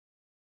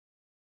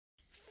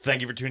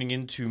Thank you for tuning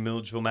in to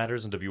Milledgeville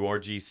Matters on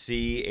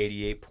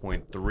WRGC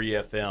 88.3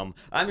 FM.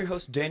 I'm your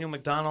host, Daniel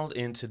McDonald,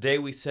 and today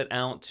we set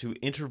out to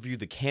interview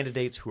the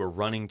candidates who are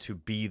running to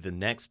be the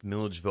next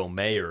Milledgeville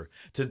mayor.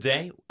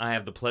 Today, I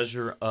have the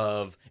pleasure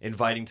of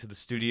inviting to the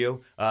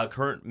studio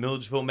current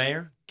Milledgeville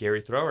Mayor,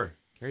 Gary Thrower.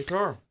 Gary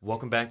Thrower,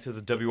 welcome back to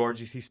the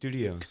WRGC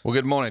studios. Well,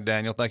 good morning,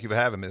 Daniel. Thank you for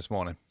having me this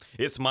morning.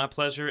 It's my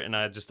pleasure, and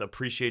I just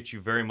appreciate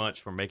you very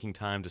much for making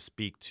time to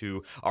speak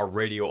to our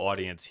radio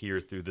audience here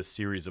through this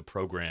series of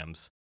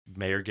programs.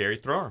 Mayor Gary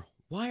Thrower,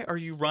 why are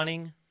you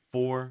running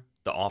for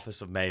the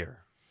office of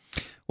mayor?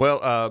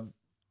 Well,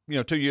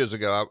 2 years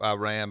ago I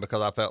ran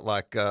because I felt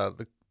like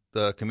the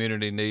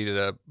community needed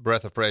a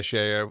breath of fresh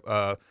air,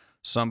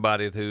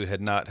 somebody who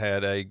had not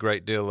had a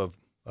great deal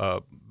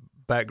of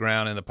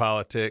background in the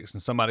politics,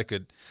 and somebody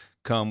could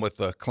come with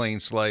a clean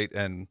slate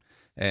and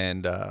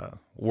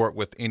work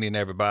with any and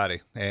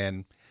everybody.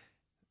 And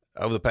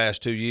over the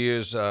past 2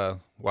 years,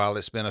 while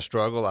it's been a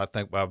struggle, I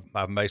think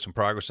I've made some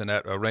progress in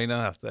that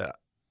arena.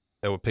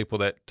 There were people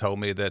that told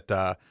me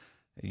that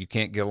you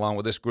can't get along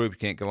with this group, you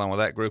can't get along with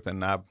that group,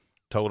 and I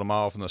told them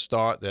all from the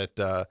start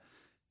that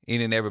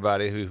any and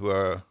everybody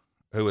who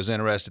was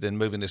interested in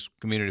moving this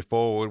community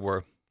forward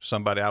were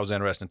somebody I was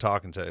interested in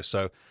talking to.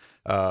 So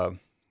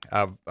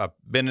I've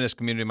been in this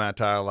community my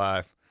entire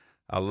life.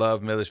 I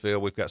love Milledgeville.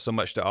 We've got so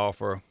much to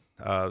offer.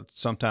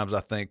 Sometimes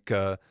I think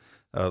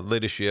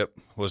leadership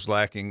was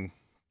lacking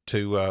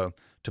to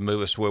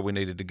move us where we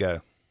needed to go.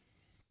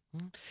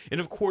 And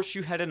of course,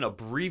 you had an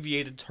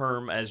abbreviated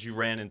term as you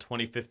ran in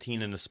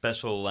 2015 in a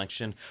special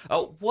election.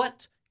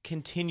 What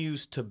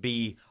continues to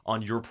be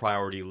on your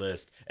priority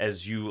list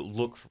as you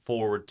look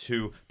forward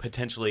to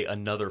potentially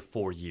another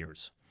 4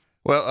 years?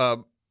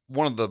 Well,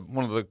 one of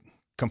the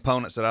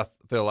components that I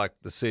feel like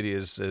the city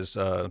is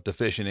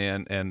deficient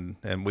in,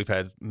 and we've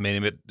had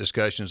many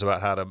discussions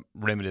about how to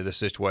remedy the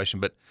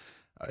situation. But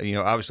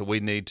obviously,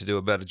 we need to do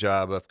a better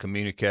job of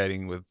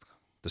communicating with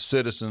the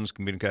citizens,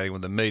 communicating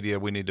with the media.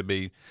 We need to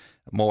be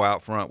more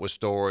out front with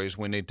stories.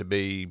 We need to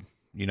be,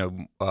 a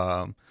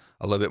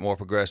little bit more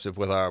progressive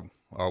with our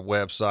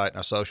website and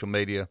our social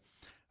media.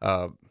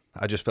 I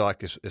just feel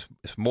like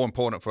it's more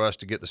important for us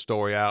to get the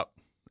story out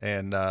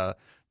and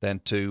than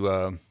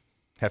to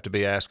have to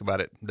be asked about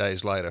it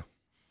days later.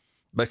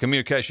 But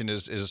communication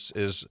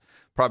is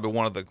probably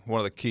one of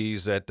the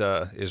keys that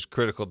is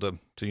critical to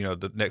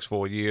the next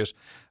 4 years.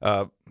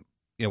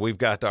 We've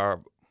got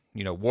our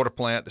water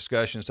plant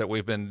discussions that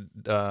we've been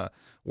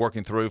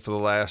working through for the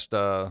last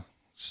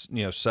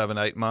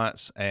 7-8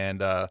 months,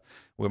 and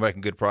we're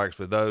making good progress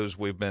with those.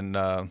 We've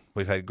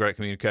had great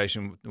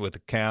communication with the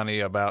county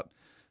about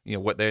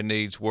what their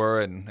needs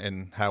were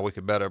and how we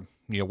could better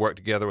work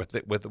together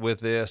with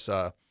this.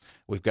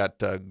 We've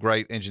got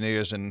great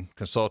engineers and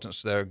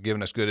consultants that are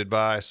giving us good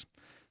advice.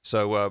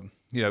 So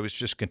it's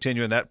just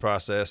continuing that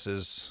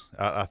process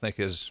I think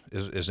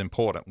is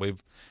important.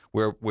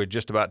 We're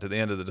just about to the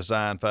end of the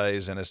design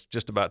phase, and it's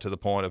just about to the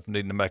point of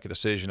needing to make a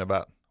decision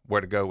about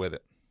where to go with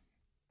it.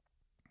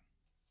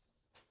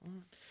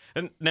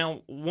 And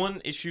now,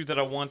 one issue that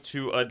I want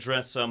to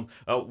address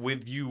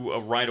with you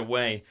right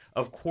away,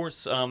 of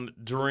course,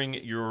 during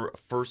your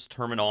first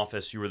term in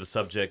office, you were the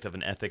subject of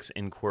an ethics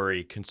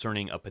inquiry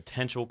concerning a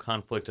potential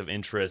conflict of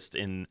interest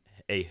in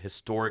a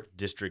historic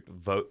district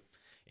vote.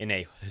 In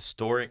a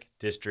historic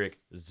district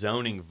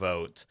zoning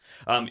vote.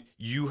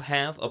 You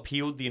have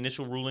appealed the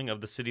initial ruling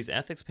of the city's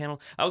ethics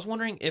panel. I was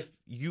wondering if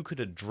you could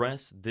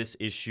address this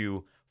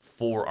issue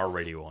for our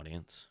radio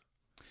audience.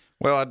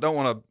 Well, I don't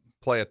want to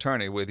play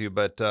attorney with you,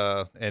 but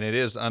and it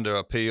is under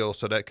appeal,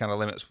 so that kind of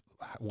limits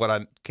what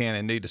I can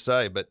and need to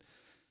say. But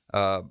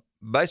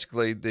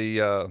basically,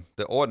 the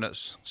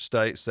ordinance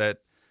states that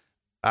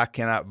I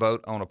cannot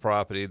vote on a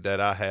property that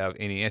I have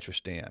any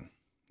interest in,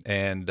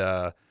 and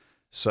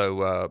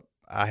so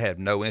I have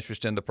no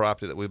interest in the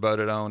property that we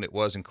voted on. It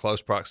was in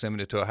close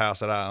proximity to a house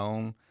that I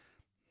own,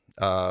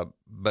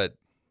 but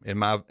in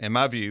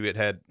my view,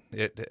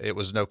 it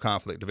was no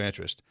conflict of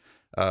interest.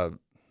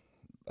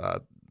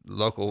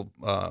 Local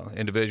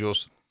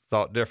individuals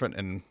thought different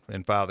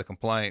and filed a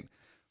complaint.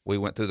 We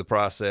went through the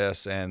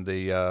process, and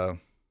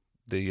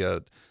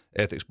the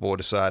ethics board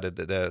decided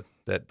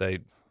that they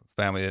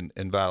found me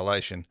in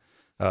violation.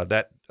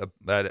 That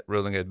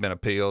ruling had been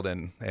appealed,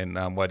 and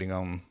I'm waiting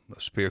on a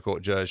Superior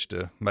Court judge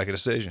to make a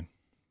decision.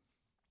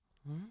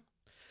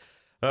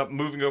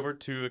 Moving over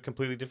to a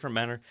completely different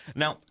matter.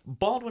 Now,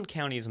 Baldwin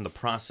County is in the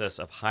process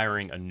of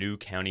hiring a new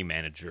county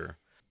manager.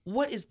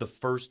 What is the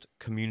first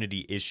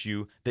community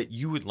issue that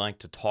you would like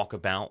to talk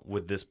about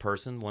with this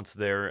person once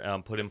they're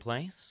put in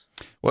place?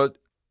 Well,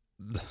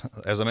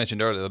 as I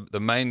mentioned earlier, the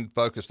main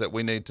focus that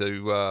we need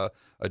to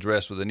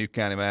address with the new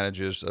county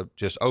managers are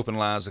just open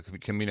lines of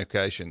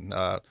communication.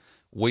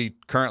 We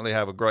currently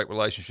have a great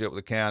relationship with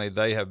the county.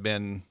 They have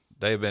been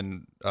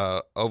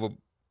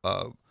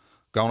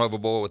gone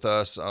overboard with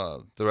us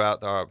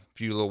throughout our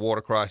few little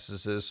water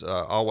crises,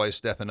 always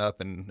stepping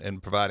up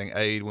and providing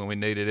aid when we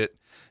needed it.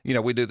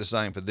 We do the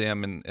same for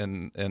them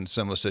in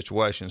similar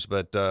situations,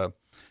 but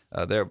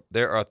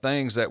there are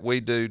things that we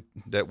do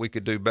that we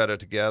could do better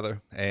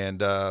together,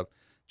 and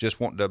just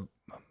want to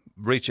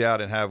reach out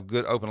and have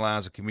good open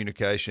lines of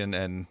communication.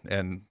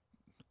 And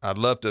I'd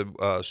love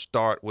to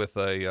start with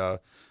a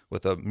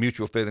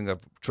mutual feeling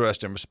of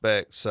trust and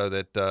respect, so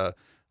that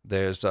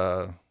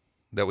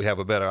that we have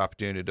a better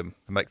opportunity to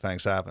make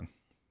things happen.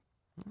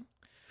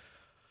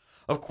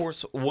 Of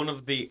course, one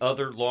of the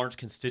other large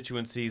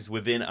constituencies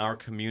within our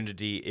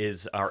community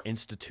is our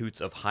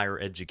institutes of higher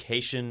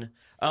education.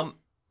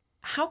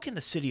 How can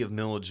the city of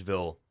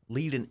Milledgeville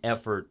lead an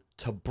effort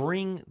to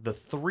bring the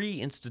three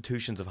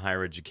institutions of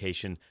higher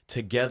education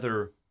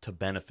together to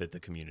benefit the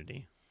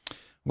community?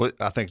 Well,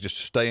 I think just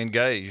stay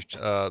engaged.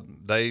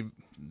 They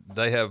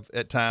have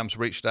at times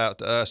reached out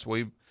to us.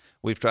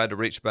 We've tried to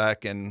reach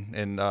back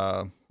and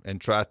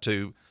try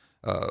to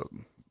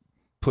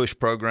push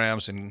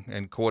programs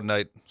and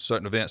coordinate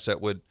certain events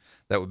that would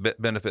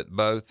benefit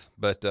both.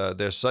 But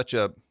there's such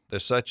a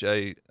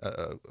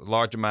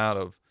large amount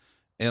of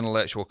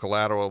intellectual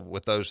collateral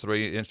with those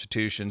three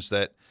institutions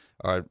that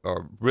are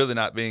really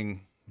not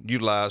being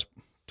utilized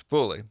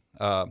fully.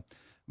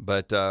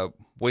 But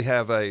we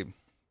have a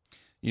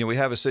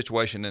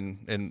situation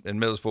in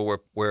Milledgeville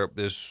where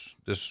this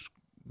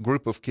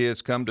group of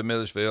kids come to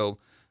Milledgeville,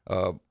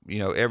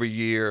 every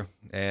year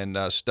and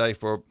stay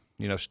for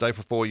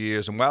 4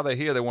 years. And while they're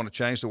here, they want to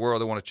change the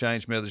world. They want to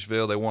change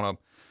Milledgeville. They want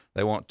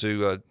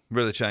to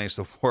really change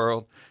the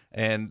world.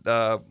 And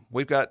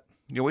we've got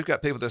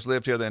people that's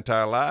lived here their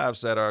entire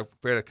lives that are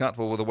fairly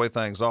comfortable with the way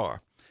things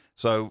are.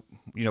 So,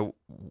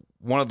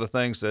 one of the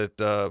things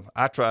that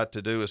I try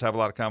to do is have a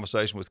lot of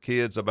conversation with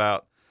kids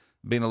about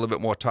being a little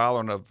bit more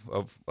tolerant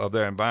of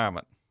their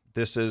environment.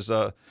 This is,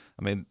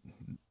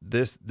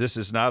 this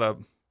is not a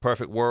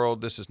perfect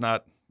world. This is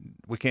not.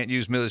 We can't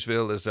use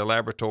Milledgeville as a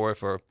laboratory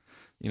for,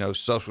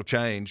 social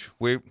change.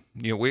 We're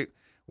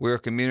a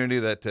community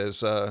that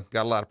has got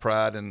a lot of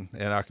pride in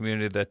our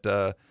community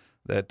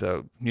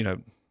that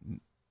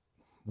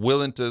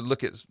willing to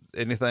look at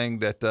anything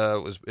that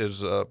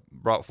is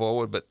brought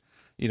forward. But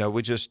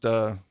we just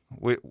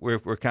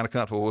we're kind of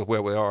comfortable with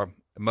where we are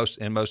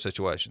in most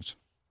situations.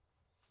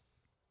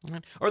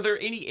 Are there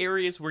any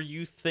areas where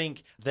you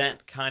think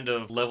that kind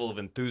of level of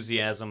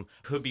enthusiasm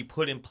could be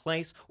put in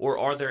place, or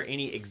are there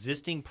any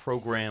existing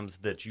programs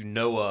that you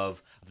know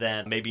of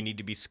that maybe need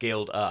to be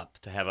scaled up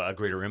to have a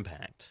greater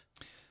impact?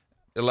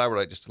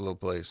 Elaborate just a little,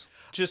 please.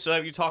 Just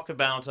you talked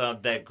about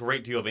that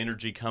great deal of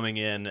energy coming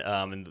in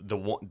and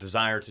the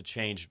desire to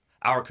change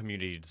our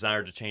community,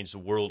 desire to change the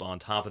world on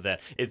top of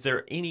that. Is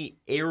there any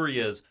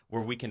areas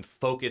where we can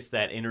focus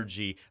that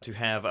energy to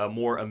have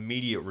more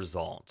immediate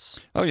results?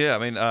 Oh,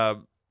 yeah.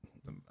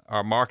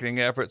 Our marketing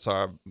efforts,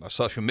 our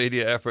social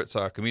media efforts,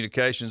 our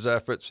communications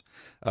efforts.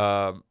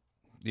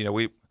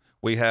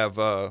 We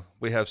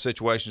have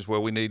situations where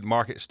we need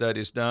market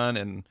studies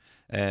done,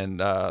 and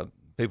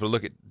people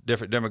look at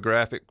different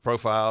demographic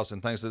profiles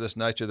and things of this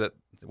nature, that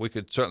we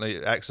could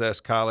certainly access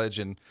college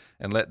and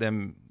let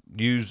them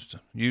use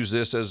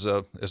this as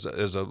a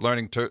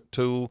learning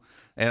tool,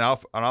 and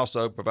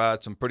also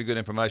provide some pretty good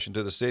information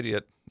to the city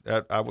at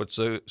I would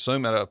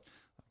assume at a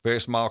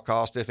very small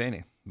cost, if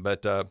any.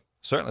 But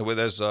certainly,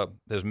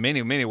 there's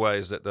many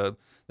ways that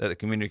the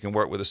community can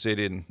work with the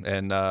city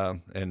and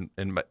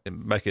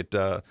make it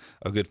a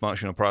good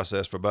functional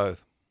process for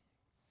both.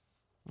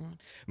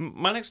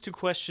 My next two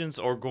questions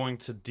are going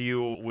to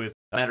deal with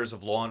matters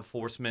of law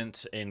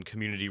enforcement and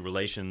community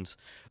relations.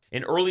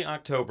 In early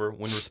October,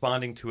 when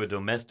responding to a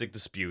domestic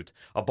dispute,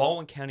 a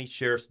Baldwin County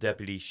Sheriff's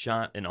deputy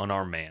shot an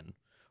unarmed man.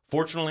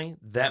 Fortunately,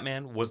 that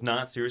man was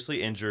not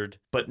seriously injured,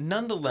 but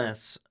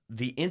nonetheless,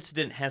 the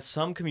incident has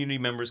some community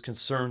members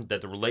concerned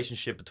that the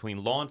relationship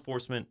between law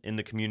enforcement and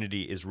the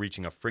community is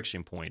reaching a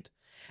friction point.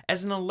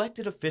 As an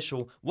elected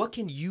official, what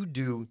can you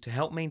do to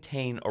help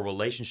maintain a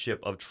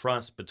relationship of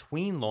trust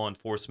between law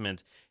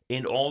enforcement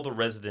and all the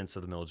residents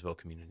of the Milledgeville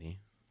community?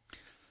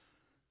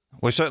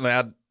 Well, certainly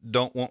I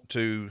don't want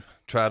to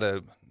try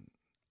to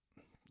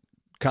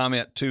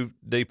comment too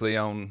deeply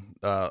on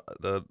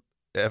the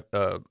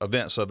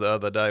events of the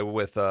other day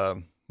with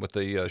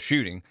the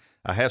shooting.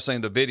 I have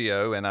seen the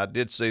video, and I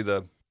did see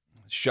the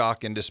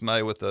shock and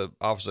dismay with the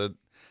officer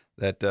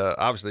that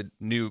obviously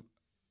knew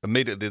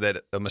immediately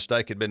that a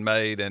mistake had been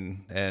made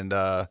and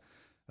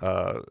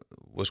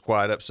was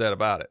quite upset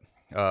about it.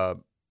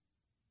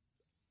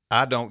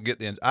 I don't get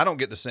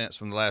the sense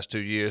from the last 2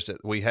 years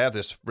that we have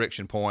this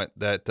friction point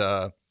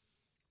that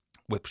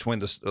between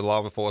the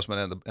law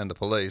enforcement and the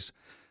police.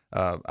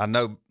 I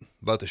know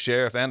both the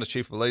sheriff and the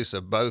chief of police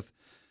have both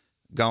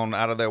gone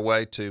out of their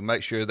way to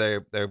make sure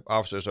their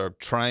officers are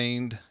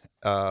trained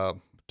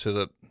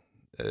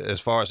as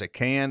far as they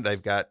can.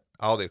 They've got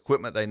all the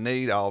equipment they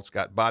need. It's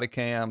got body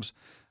cams.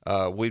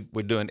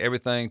 We're doing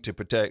everything to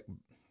protect,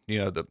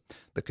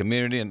 the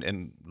community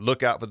and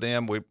look out for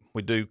them.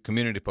 We do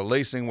community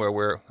policing where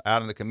we're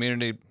out in the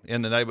community,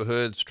 in the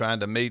neighborhoods, trying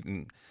to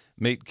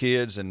meet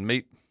kids and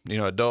meet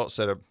adults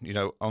that are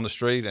on the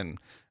street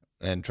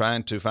and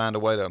trying to find a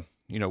way to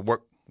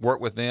work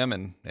with them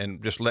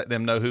and just let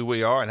them know who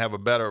we are and have a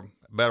better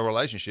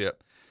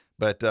relationship.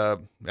 But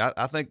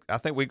I think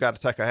we've got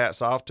to take our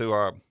hats off to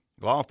our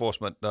law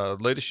enforcement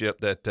leadership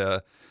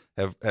that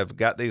have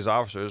got these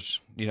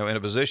officers, in a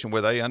position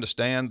where they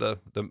understand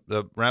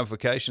the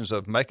ramifications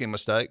of making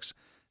mistakes,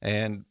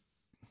 and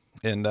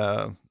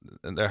they're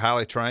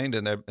highly trained,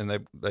 and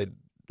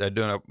they're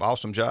doing an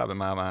awesome job in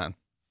my mind.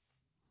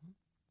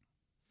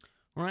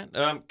 All right.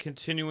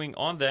 Continuing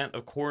on that,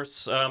 of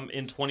course,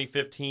 in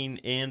 2015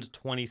 and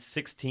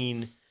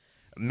 2016,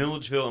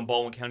 Milledgeville and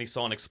Baldwin County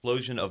saw an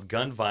explosion of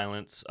gun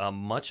violence,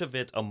 much of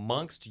it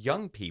amongst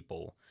young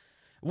people.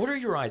 What are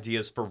your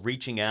ideas for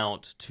reaching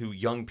out to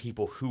young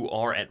people who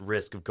are at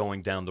risk of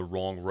going down the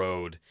wrong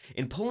road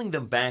and pulling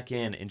them back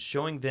in and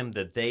showing them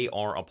that they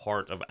are a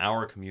part of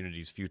our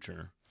community's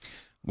future?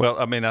 Well,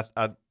 I mean,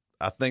 I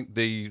think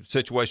the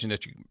situation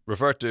that you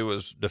refer to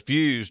was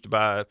diffused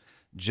by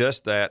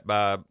just that,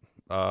 by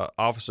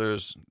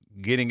officers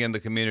getting in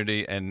the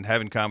community and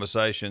having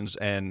conversations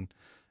and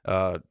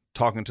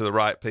talking to the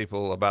right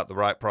people about the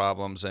right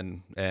problems,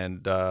 and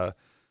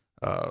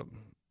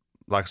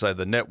like I say,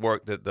 the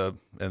network that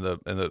and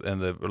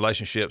the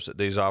relationships that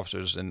these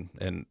officers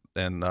and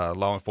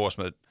law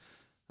enforcement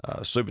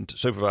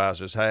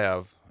supervisors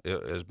have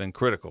has been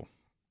critical.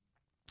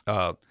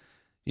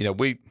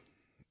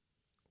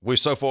 We're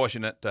so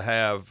fortunate to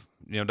have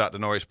Dr.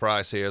 Norris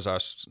Price here as our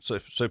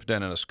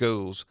superintendent of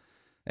schools,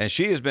 and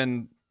she has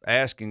been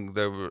asking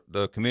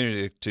the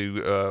community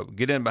to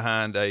get in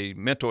behind a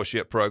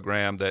mentorship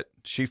program that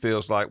she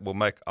feels like will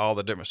make all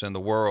the difference in the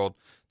world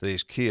to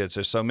these kids.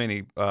 There's so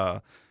many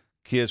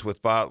kids with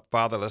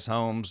fatherless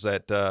homes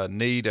that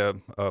need a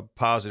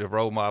positive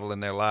role model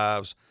in their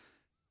lives.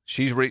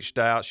 She's reached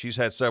out. She's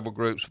had several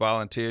groups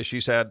volunteer.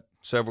 She's had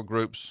several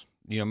groups,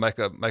 make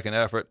an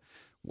effort.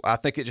 I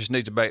think it just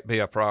needs to be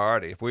a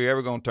priority. If we're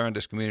ever going to turn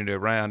this community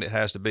around, it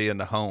has to be in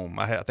the home.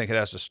 I think it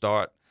has to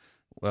start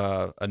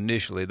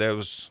initially. There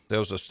was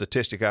a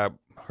statistic I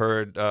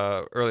heard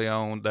early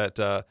on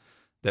that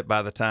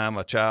by the time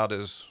a child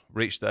has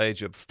reached the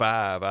age of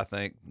 5, I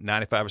think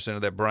 95%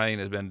 of their brain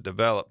has been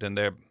developed, and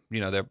their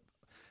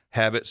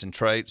habits and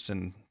traits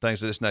and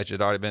things of this nature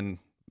had already been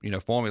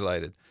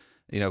formulated.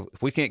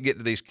 If we can't get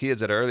to these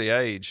kids at an early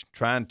age,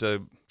 trying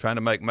to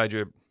make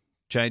major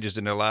changes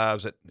in their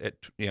lives at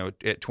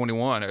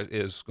 21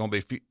 is going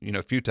to be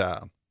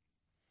futile.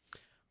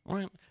 All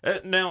right.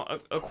 Now,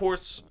 of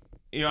course,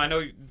 I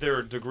know there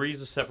are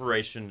degrees of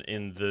separation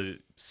in the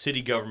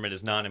city government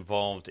is not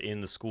involved in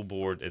the school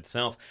board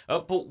itself.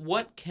 But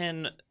what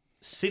can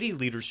city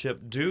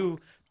leadership do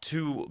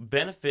to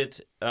benefit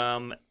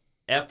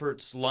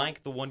efforts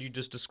like the one you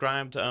just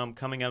described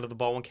coming out of the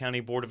Baldwin County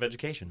Board of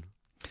Education?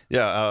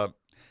 Yeah,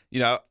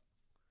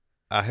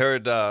 I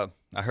heard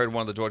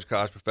one of the Georgia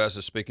College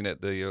professors speaking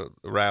at the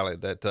rally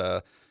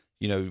that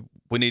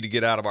we need to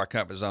get out of our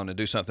comfort zone and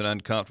do something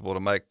uncomfortable to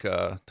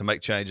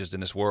make changes in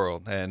this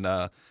world. And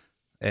I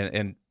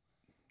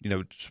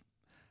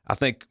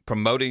think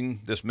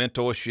promoting this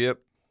mentorship,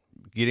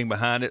 getting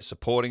behind it,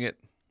 supporting it.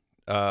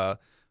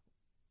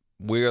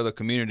 We are the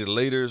community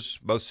leaders,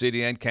 both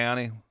city and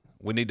county.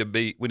 We need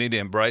to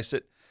embrace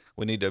it.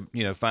 We need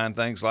to find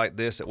things like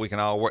this that we can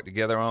all work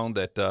together on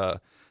that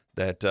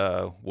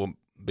will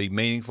be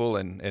meaningful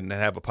and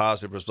have a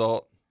positive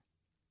result.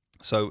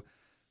 So,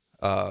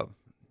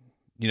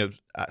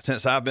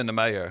 since I've been the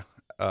mayor,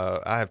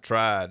 I have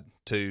tried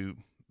to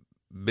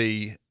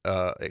be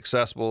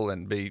accessible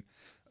and be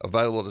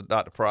available to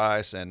Dr.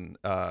 Price and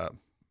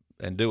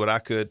do what I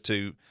could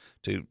to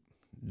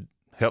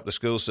help the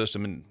school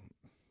system and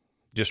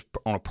just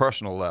on a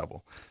personal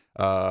level.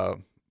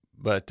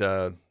 But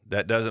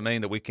that doesn't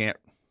mean that we can't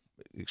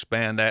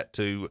expand that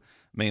to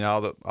mean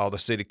all the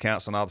city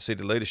council and all the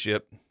city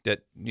leadership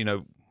that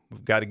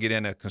we've got to get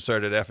in a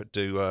concerted effort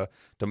to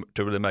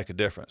really make a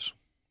difference.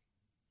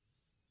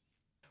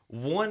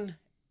 One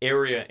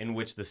area in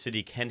which the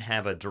city can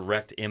have a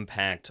direct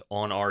impact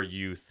on our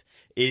youth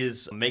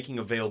is making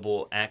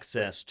available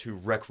access to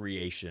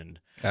recreation.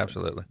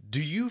 Absolutely.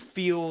 Do you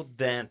feel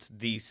that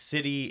the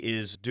city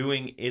is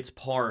doing its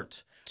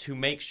part to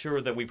make sure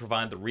that we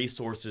provide the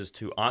resources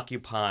to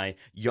occupy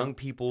young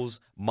people's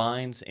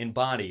minds and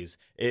bodies?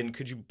 And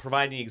could you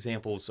provide any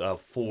examples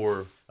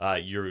for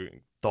your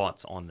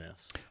thoughts on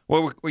this?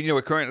 Well,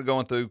 we're currently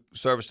going through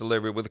service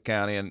delivery with the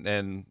county,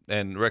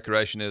 and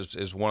recreation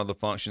is one of the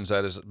functions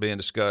that is being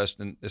discussed,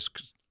 and it's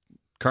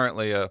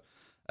currently a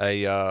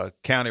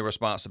county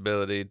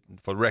responsibility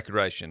for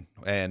recreation.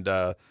 And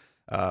I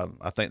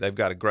think they've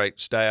got a great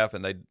staff,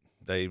 and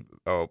they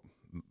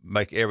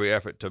make every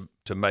effort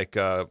to make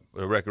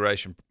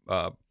recreation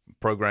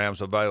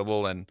programs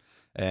available and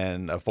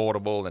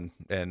affordable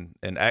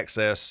and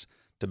access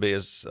to be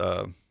as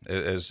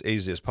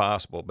easy as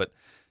possible. But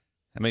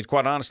I mean,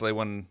 quite honestly,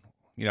 when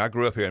I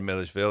grew up here in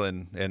Milledgeville,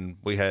 and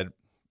we had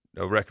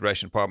a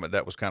recreation department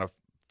that was kind of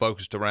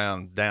focused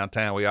around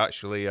downtown. We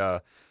actually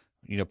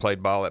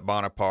played ball at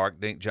Bonner Park,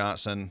 Dink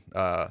Johnson.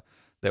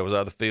 There was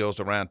other fields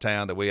around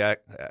town that we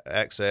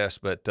accessed,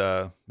 but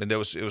it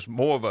was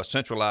more of a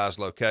centralized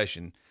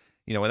location.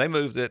 When they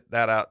moved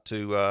that out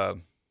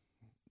to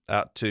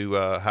out to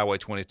Highway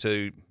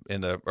 22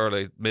 in the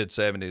early mid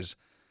 70s,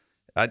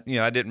 I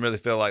didn't really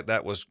feel like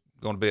that was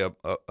going to be a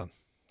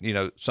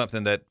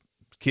something that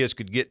kids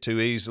could get to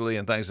easily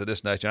and things of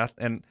this nature.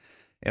 And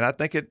I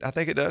think it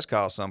does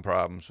cause some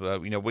problems.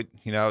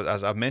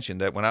 As I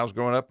mentioned, that when I was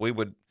growing up, we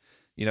would,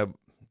 during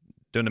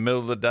the middle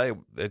of the day,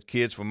 had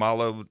kids from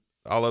all over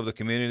the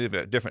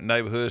community, different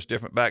neighborhoods,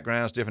 different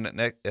backgrounds, different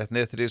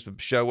ethnicities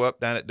would show up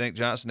down at Dink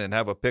Johnson and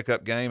have a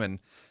pickup game and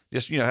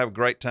just, have a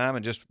great time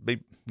and just be,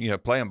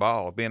 playing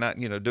ball, being out,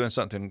 doing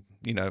something,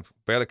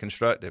 fairly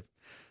constructive.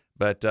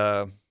 But,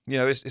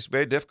 it's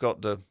very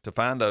difficult to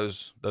find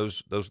those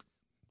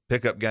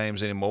pickup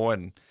games anymore.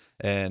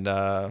 And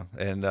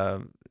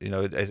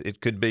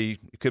it could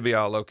be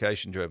all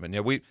location driven.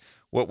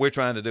 What we're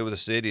trying to do with the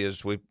city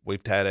is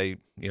we've had a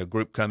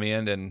group come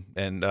in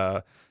and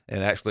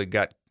actually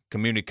got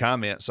community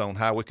comments on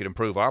how we could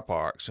improve our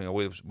parks. We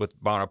was with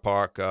Bonner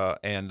Park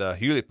and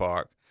Hewley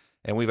Park,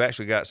 and we've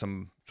actually got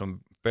some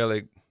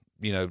fairly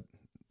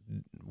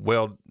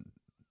well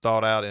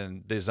thought out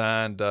and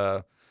designed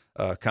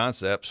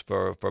concepts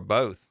for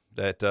both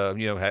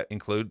that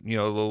include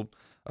little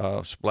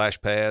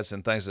splash pads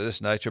and things of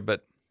this nature.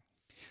 But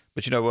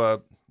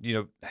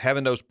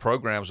having those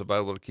programs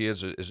available to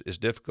kids is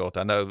difficult.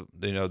 I know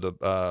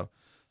the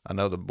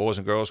Boys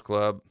and Girls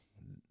Club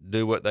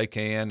do what they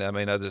can. I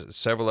mean, there's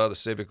several other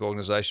civic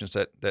organizations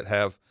that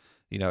have,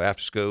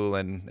 after school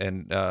and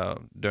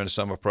during the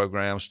summer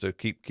programs to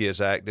keep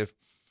kids active.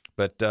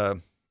 But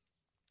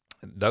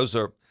those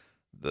are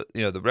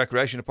the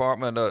recreation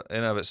department in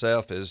and of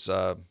itself is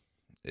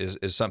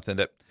something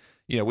that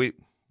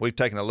we've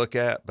taken a look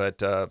at, but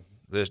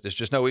there's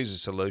just no easy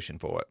solution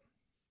for it.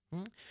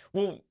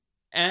 Well,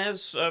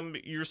 as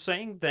you're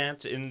saying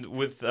that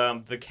with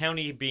the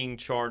county being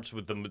charged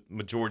with the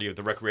majority of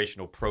the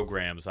recreational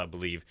programs, I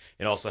believe,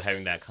 and also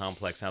having that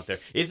complex out there,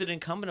 is it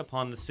incumbent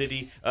upon the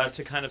city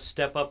to kind of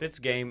step up its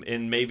game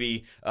and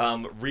maybe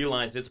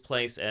realize its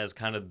place as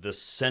kind of the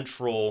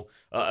central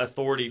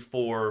authority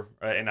for,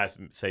 and I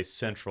say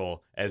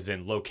central as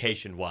in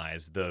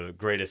location-wise, the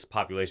greatest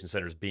population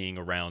centers being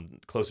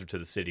around closer to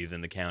the city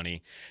than the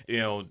county,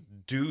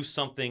 do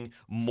something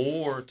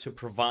more to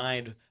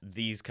provide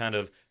these kind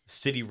of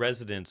city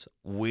residents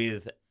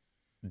with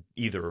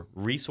either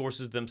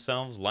resources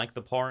themselves like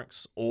the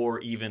parks, or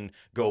even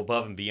go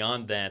above and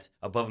beyond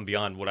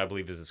what I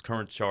believe is its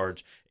current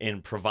charge,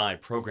 and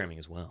provide programming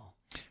as well.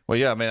 Well,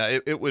 yeah, I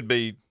mean, it would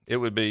be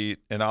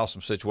an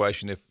awesome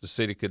situation if the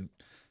city could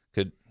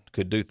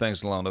do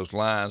things along those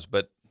lines.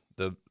 But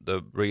the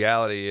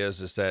reality is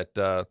that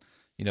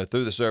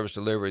through the service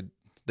delivery,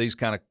 these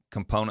kind of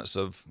components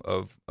of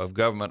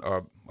government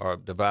are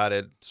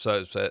divided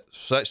such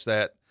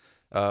that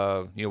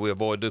we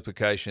avoid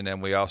duplication,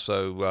 and we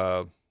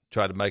also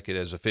try to make it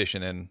as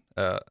efficient and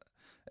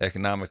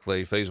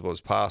economically feasible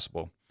as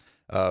possible.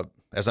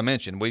 As I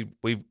mentioned, we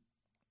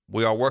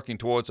are working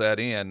towards that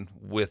end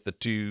with the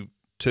two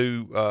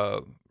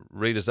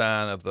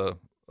redesign of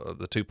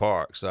the two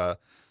parks.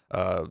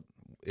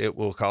 It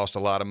will cost a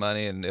lot of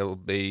money, and it'll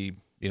be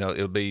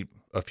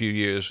a few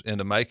years in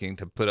the making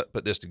to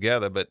put this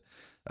together. But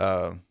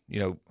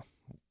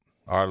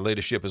our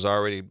leadership has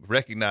already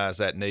recognized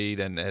that need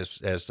and has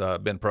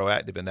been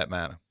proactive in that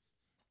manner.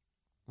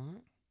 Mm-hmm.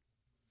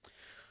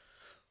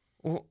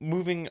 Well,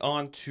 moving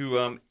on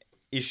to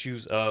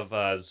issues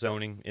of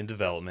zoning and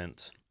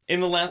development. In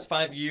the last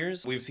 5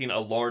 years, we've seen a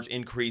large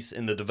increase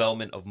in the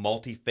development of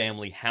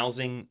multifamily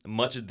housing,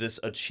 much of this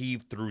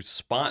achieved through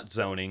spot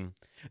zoning.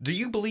 Do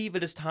you believe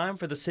it is time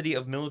for the city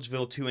of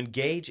Milledgeville to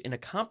engage in a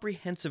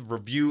comprehensive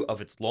review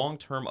of its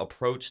long-term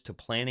approach to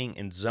planning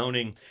and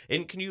zoning?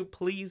 And can you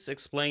please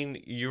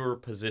explain your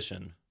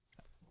position?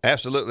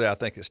 Absolutely, I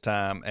think it's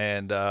time,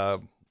 and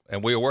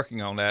we are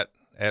working on that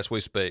as we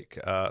speak.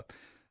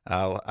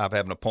 I've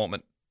had an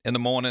appointment in the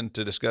morning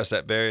to discuss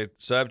that very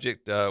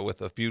subject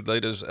with a few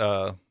leaders,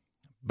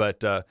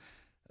 but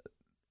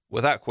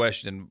without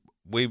question,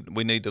 we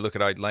need to look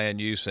at our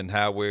land use and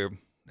how we're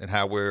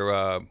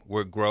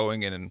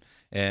growing and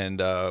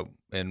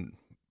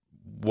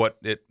what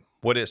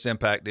its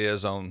impact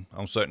is on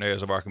certain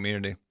areas of our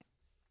community.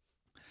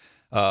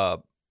 I've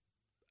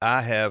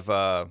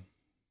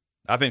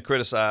been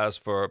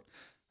criticized for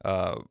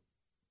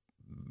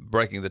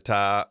breaking the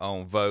tie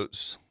on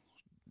votes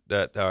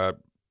that are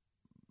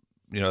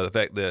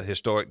affect the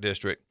historic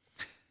district,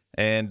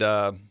 and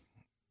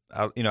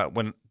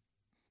when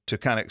to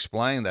kind of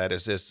explain that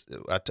is this,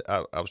 I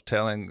was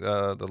telling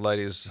the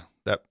ladies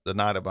that the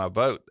night of my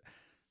vote,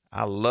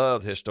 I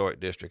love the historic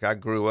district. I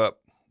grew up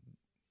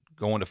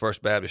going to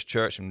First Baptist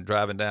Church and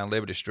driving down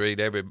Liberty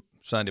Street every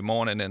Sunday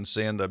morning and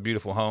seeing the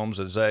beautiful homes,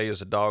 the azaleas,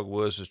 the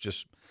dogwoods. It's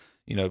just,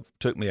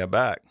 took me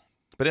aback.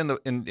 But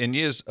in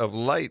years of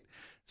late,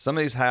 some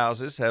of these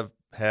houses have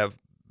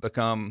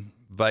become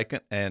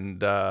vacant,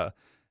 and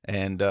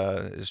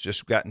it's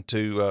just gotten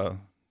too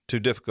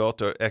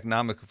difficult or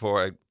economical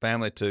for a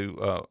family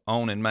to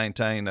own and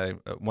maintain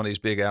one of these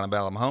big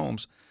Alabama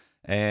homes.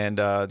 And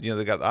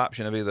they got the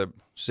option of either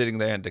sitting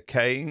there and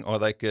decaying, or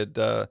they could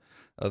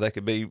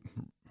be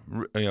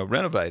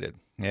renovated.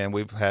 And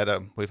we've had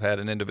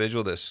an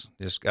individual that's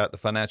got the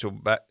financial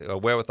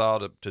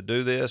wherewithal to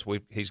do this.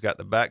 He's got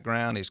the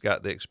background, he's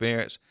got the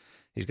experience,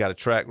 he's got a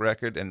track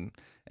record, and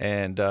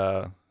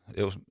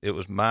it's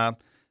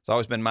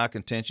always been my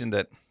contention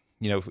that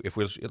if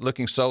we're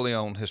looking solely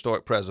on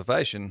historic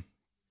preservation,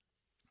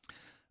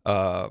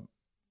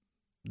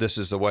 this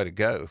is the way to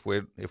go.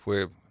 If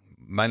we're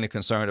mainly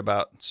concerned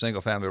about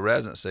single family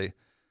residency,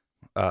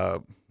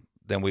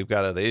 then we've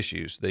got other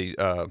issues.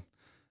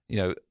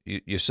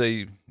 You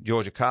see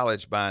Georgia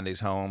College buying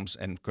these homes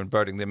and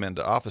converting them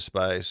into office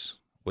space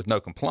with no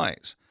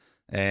complaints,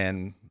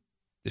 and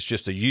it's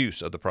just the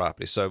use of the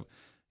property. So,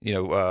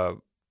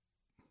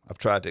 I've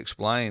tried to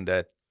explain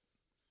that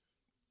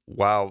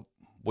while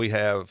we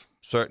have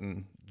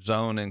certain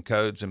zoning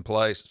codes in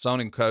place,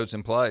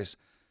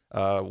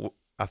 I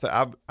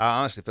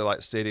honestly feel like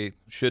the city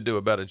should do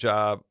a better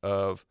job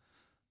of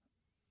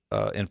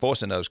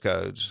enforcing those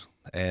codes.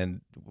 And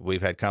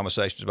we've had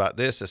conversations about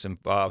this. This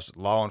involves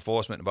law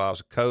enforcement, involves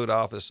a code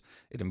office.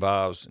 It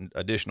involves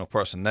additional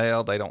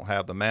personnel. They don't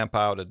have the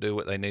manpower to do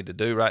what they need to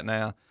do right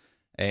now.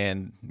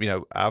 And,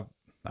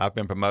 I've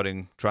been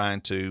promoting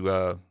trying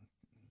to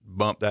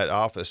bump that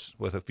office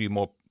with a few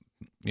more,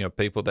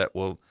 people that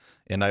will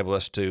enable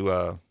us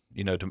to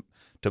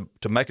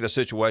make it a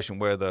situation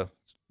where the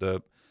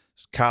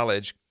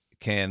college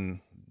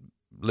can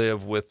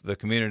live with the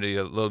community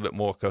a little bit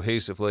more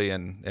cohesively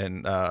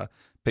and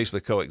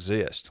peacefully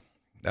coexist.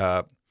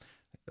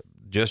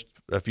 Just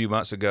a few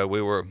months ago,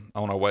 we were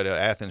on our way to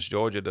Athens,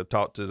 Georgia, to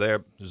talk to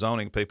their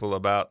zoning people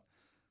about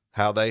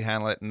how they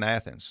handle it in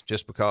Athens.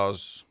 Just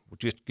because we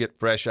just get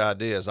fresh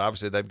ideas.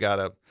 Obviously, they've got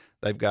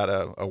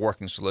a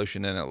working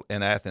solution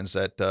in Athens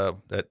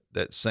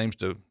that seems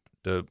to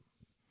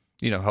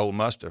hold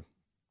muster.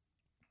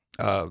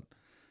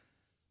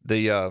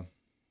 The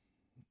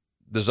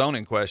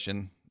zoning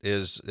question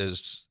is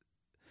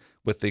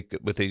with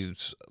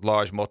these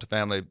large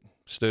multifamily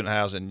student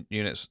housing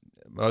units,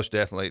 most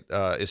definitely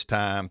it's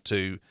time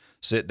to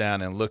sit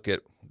down and look at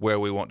where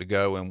we want to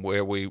go and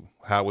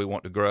how we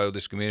want to grow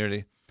this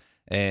community.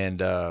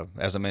 And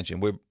as I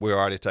mentioned, we're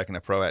already taking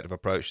a proactive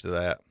approach to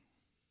that.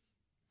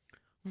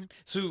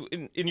 So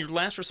in your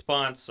last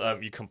response,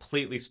 you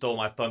completely stole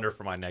my thunder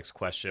for my next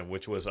question,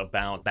 which was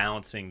about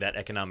balancing that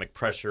economic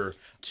pressure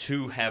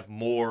to have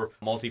more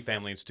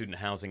multifamily and student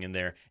housing in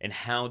there. And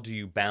how do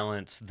you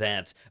balance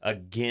that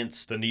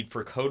against the need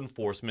for code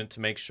enforcement to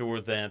make sure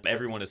that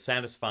everyone is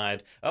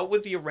satisfied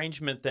with the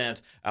arrangement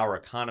that our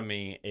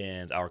economy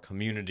and our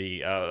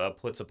community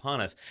puts upon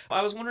us?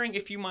 I was wondering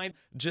if you might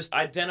just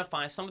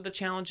identify some of the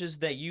challenges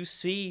that you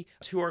see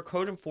to our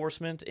code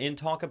enforcement and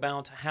talk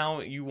about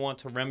how you want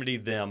to remedy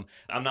them.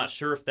 I'm not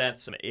sure if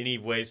that's any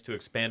ways to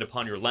expand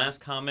upon your last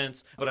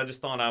comments, but I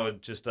just thought I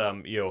would just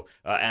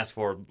ask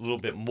for a little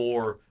bit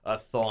more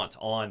thought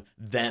on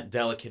that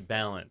delicate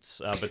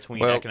balance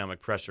between economic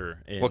pressure.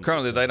 And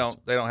currently they don't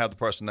have the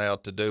personnel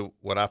to do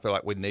what I feel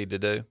like we need to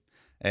do,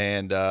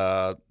 and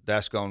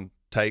that's going to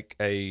take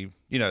a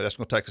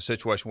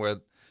situation where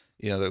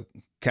the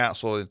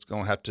council is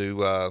going to have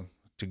to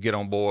get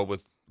on board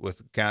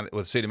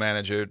with city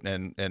manager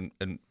and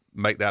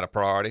make that a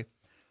priority.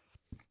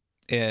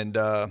 And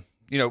I've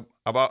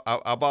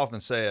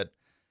often said,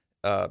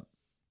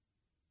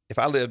 if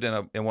I lived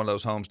in one of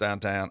those homes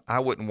downtown, I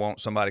wouldn't want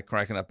somebody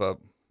cranking up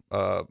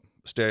a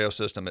stereo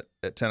system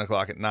at 10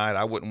 o'clock at night.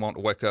 I wouldn't want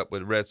to wake up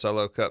with red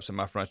Solo cups in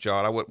my front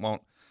yard. I wouldn't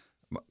want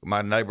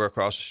my neighbor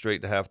across the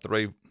street to have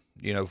 3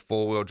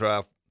 4-wheel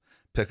drive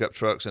pickup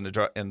trucks across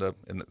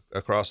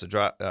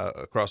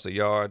the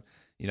yard.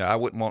 I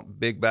wouldn't want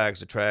big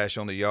bags of trash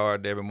on the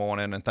yard every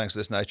morning and things of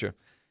this nature.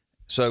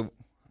 So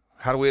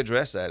how do we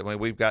address that? I mean,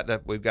 we've got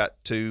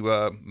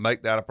to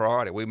make that a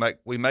priority.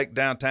 We make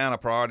downtown a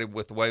priority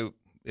with the way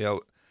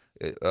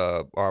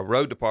our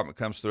road department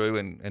comes through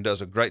and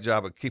does a great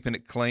job of keeping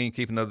it clean,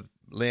 keeping the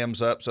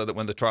limbs up so that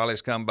when the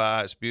trolleys come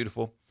by, it's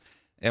beautiful.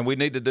 And we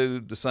need to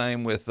do the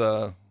same with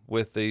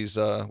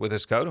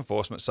this code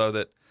enforcement so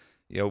that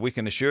we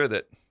can assure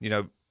that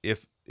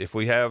if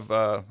we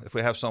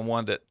have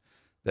someone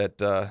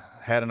that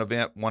had an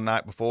event one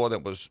night before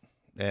that was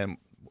and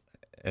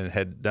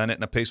had done it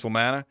in a peaceful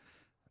manner,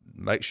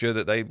 make sure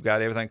that they've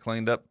got everything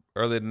cleaned up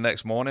early the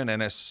next morning,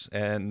 and as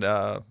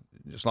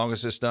long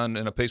as it's done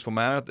in a peaceful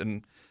manner,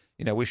 then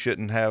we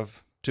shouldn't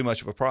have too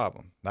much of a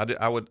problem.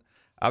 I was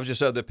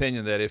just of the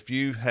opinion that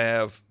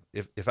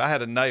if I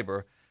had a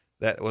neighbor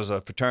that was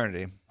a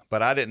fraternity,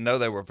 but I didn't know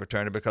they were a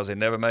fraternity because they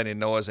never made any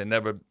noise, they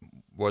never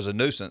was a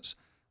nuisance,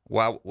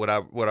 why would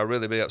I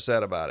really be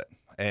upset about it?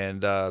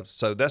 And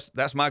so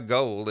that's my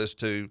goal, is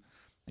to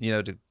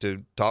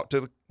talk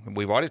to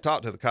we've already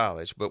talked to the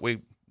college, but we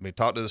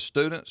talk to the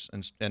students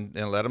and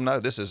let them know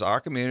this is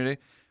our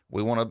community.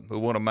 We want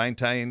to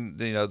maintain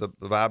the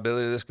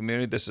viability of this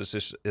community. This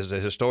is a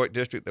historic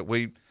district that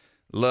we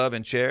love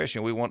and cherish,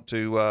 and we want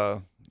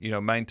to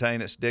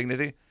maintain its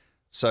dignity.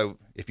 So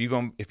if you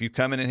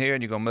come in here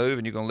and you're gonna move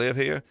and you're gonna live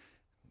here,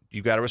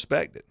 you got to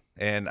respect it.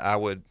 And I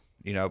would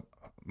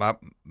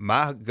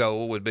my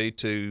goal would be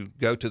to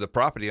go to the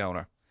property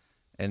owner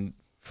and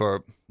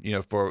for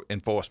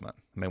enforcement.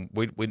 I mean,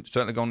 we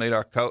certainly gonna need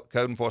our code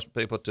enforcement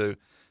people to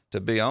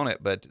be on it,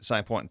 but at the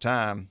same point in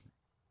time,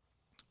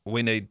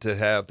 we need to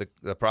have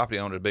the property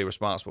owner to be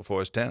responsible for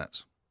his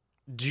tenants.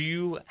 Do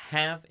you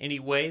have any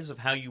ways of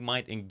how you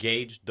might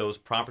engage those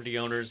property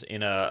owners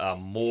in a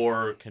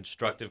more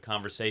constructive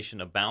conversation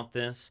about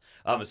this,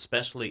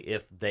 especially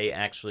if they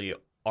actually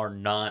are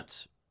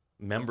not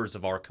members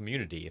of our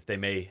community, if they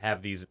may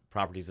have these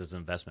properties as an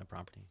investment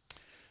property?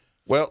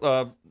 Well,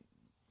 the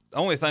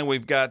only thing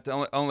we've got,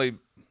 the only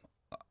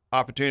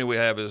opportunity we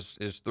have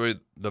is through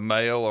the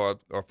mail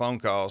or phone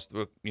calls,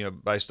 through,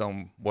 based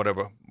on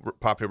whatever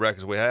property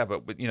records we have.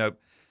 But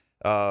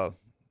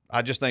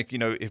I just think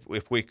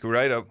if we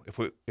create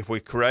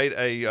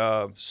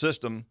a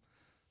system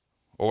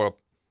or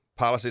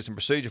policies and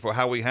procedure for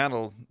how we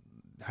handle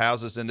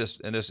houses in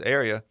this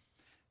area,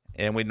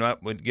 and we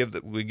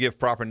give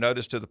proper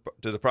notice to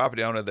the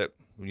property owner that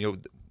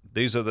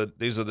these are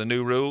the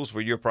new rules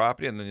for your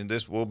property, and then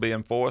this will be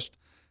enforced.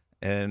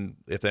 And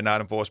if they're not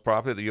enforced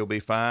properly, then you'll be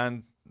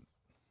fined,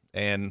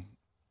 and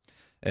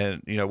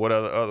what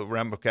other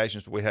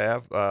ramifications we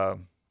have.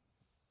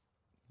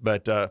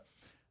 But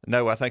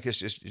no, I think it's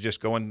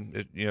just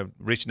going,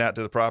 reaching out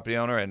to the property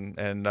owner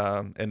and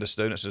the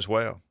students as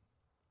well.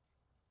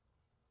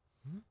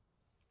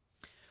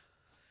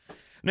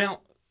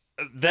 Now,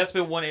 that's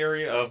been one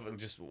area of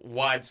just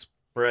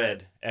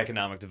widespread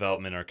economic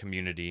development in our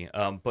community.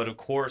 But of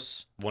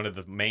course, one of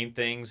the main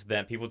things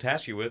that people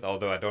task you with,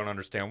 although I don't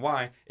understand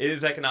why,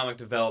 is economic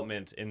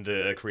development in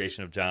the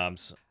creation of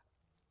jobs.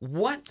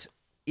 What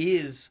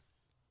is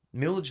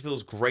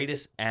Milledgeville's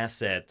greatest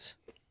asset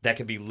that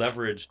can be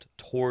leveraged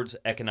towards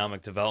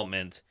economic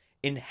development,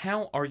 and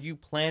how are you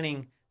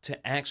planning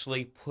to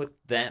actually put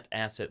that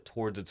asset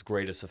towards its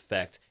greatest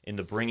effect in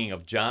the bringing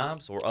of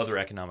jobs or other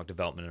economic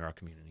development in our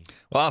community?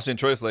 Well, honestly and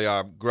truthfully,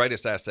 our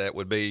greatest asset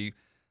would be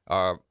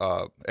our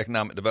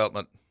economic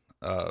development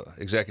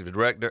executive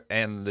director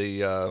and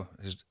the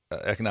his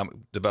economic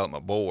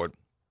development board.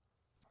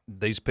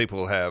 These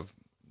people have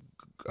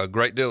a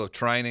great deal of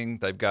training.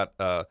 They've got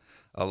a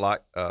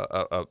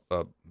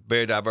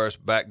very diverse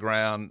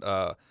background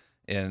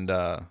in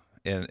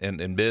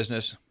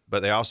business,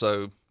 but they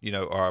also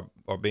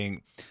are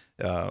being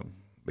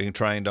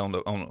trained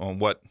on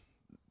what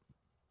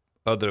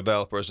other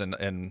developers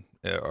and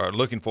are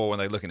looking for when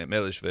they're looking at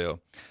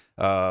Milledgeville.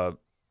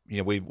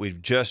 We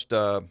just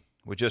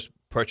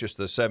purchased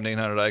the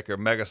 1,700 acre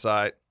mega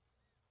site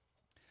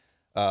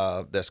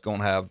that's going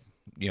to have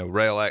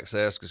rail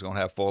access. It's going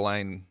to have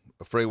 4-lane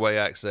freeway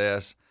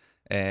access,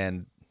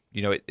 and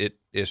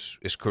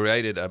it's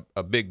created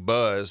a big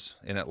buzz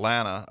in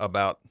Atlanta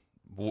about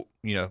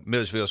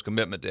Milledgeville's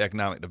commitment to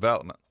economic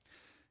development.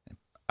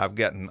 I've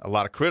gotten a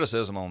lot of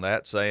criticism on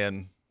that,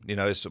 saying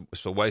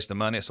it's a waste of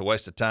money, it's a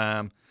waste of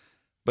time.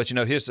 But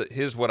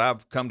here's what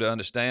I've come to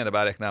understand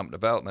about economic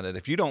development: and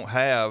if you don't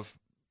have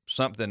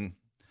something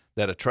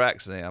that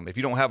attracts them, if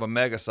you don't have a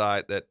mega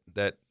site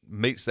that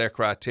meets their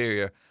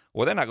criteria,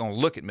 well, they're not going to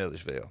look at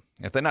Milledgeville.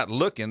 If they're not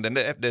looking, then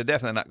they're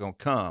definitely not going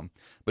to come.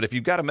 But if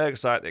you've got a mega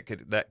site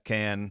that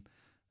can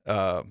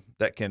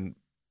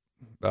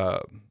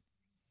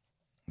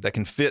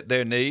fit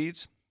their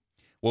needs,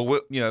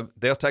 well,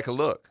 they'll take a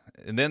look,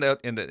 and then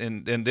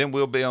then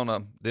we'll be on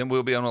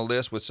a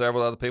list with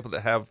several other people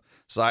that have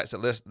sites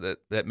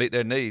that meet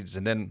their needs,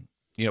 and then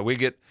we'll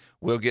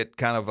get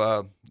kind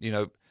of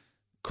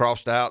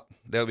crossed out.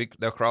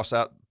 They'll cross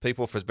out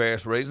people for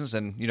various reasons,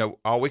 and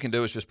all we can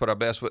do is just put our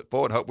best foot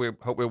forward. Hope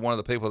we're one of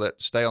the people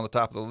that stay on the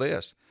top of the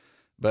list.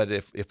 But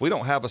if we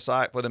don't have a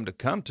site for them to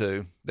come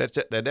to, they're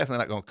definitely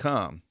not going to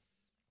come.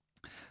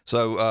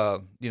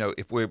 So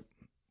if we're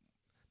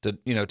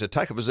to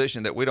take a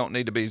position that we don't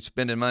need to be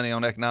spending money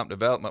on economic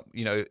development,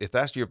 if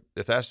that's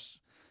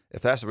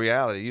the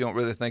reality, you don't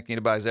really think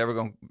anybody's ever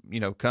going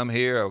to come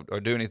here or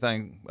do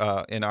anything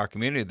in our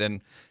community,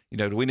 then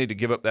do we need to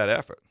give up that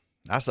effort?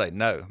 I say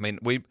no. I mean,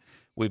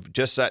 we've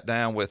just sat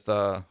down with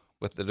the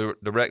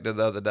director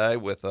the other day,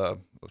 with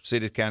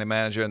city county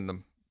manager and the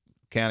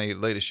county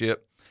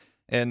leadership,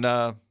 and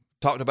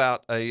talked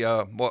about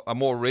a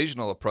more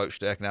regional approach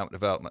to economic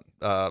development.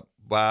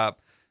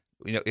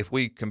 If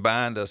we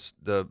combine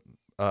the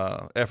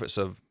efforts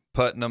of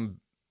Putnam,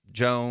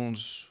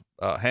 Jones,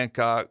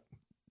 Hancock,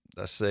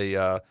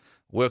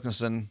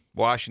 Wilkinson,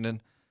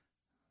 Washington,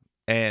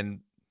 and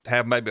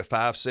have maybe a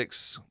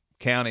 5-6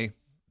 county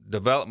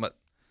development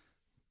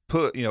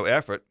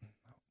effort,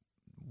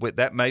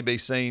 that may be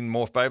seen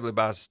more favorably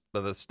by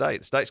the state.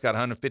 The state's got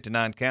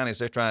 159 counties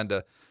they're trying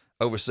to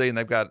oversee, and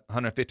they've got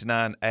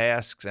 159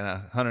 asks and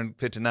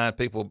 159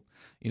 people,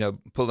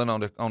 pulling on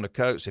the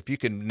coats. If you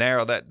can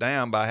narrow that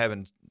down by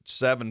having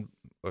 5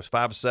 or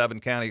 7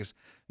 counties,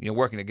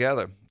 working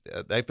together,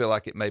 they feel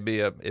like it may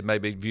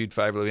be viewed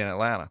favorably in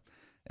Atlanta,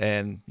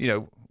 and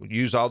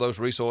use all those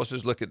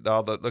resources. Look at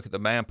the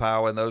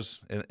manpower in those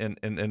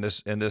in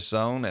this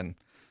zone,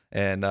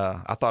 and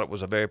I thought it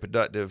was a very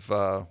productive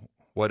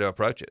way to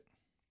approach it.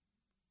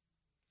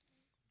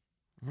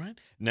 Right.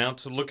 Now,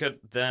 to look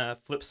at the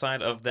flip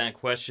side of that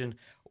question,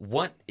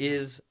 what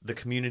is the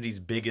community's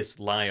biggest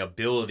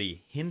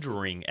liability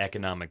hindering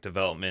economic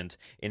development,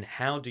 and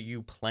how do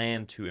you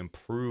plan to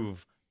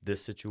improve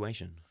this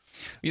situation?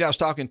 I was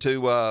talking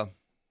to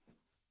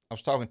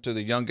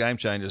the young game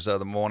changers the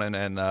other morning,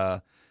 and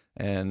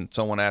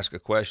someone asked a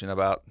question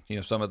about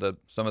some of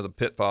the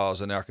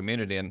pitfalls in our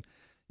community, and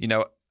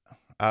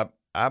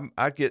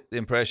I get the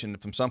impression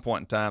from some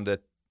point in time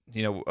that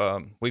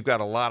we've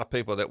got a lot of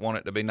people that want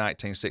it to be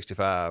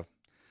 1965,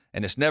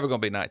 and it's never going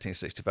to be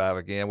 1965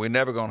 again. We're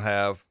never going to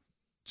have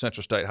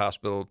Central State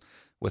Hospital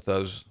with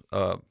those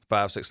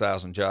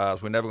 6,000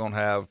 jobs. We're never going to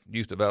have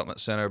Youth Development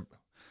Center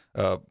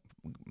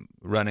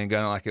running and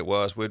gunning like it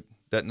was.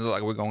 Doesn't look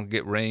like we're going to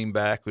get Ream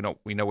back. We're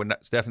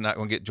definitely not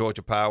going to get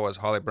Georgia Power's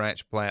Holly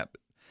Branch plant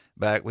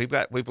back.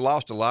 We've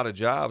lost a lot of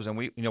jobs, and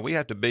we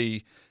have to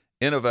be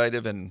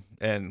innovative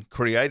and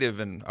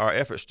creative in our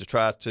efforts to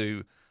try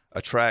to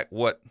attract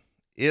what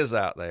is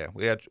out there.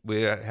 We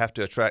have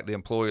to attract the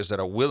employers that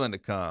are willing to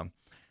come.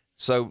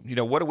 So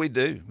what do we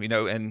do?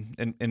 And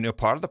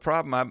part of the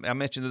problem I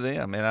mentioned to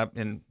them, I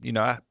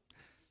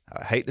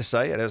hate to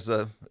say it as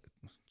a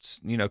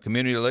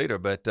community leader,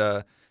 but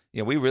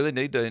we really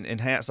need to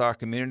enhance our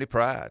community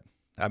pride.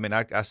 I mean,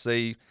 I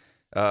see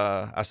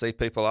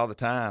people all the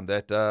time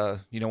that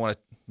want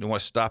to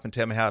stop and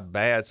tell me how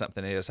bad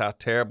something is, how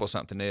terrible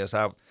something is,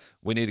 how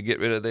we need to get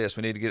rid of this,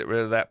 we need to get rid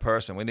of that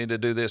person, we need to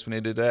do this, we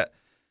need to do that.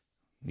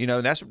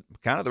 And that's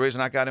kind of the reason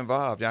I got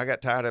involved. I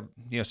got tired of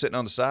sitting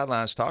on the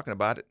sidelines talking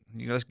about it.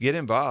 Let's get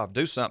involved,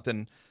 do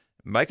something,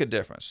 make a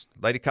difference.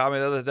 Lady called me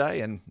the other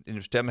day and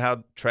was telling me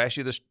how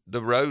trashy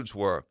the roads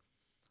were.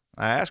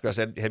 I asked her, I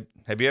said,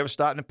 have you ever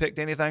stopped and picked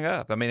anything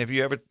up? I mean, have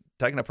you ever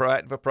taken a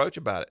proactive approach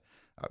about it?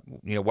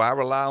 Why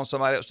rely on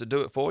somebody else to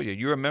do it for you?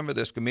 You're a member of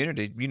this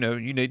community. You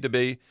need to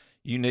be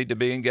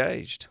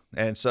engaged.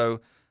 And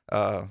so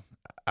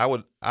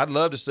I'd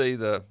love to see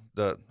the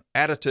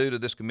attitude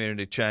of this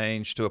community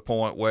change to a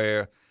point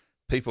where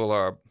people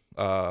are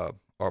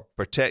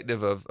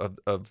protective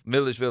of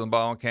Milledgeville and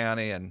Baldwin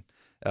County, and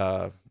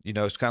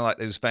it's kind of like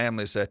these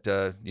families that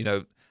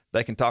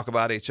they can talk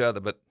about each other,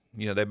 but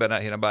they better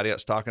not hear nobody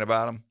else talking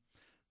about them.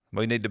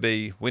 We need to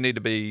be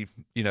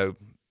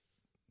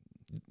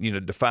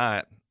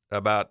defiant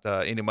about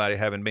anybody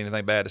having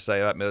anything bad to say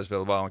about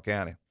Milledgeville or Baldwin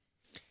County.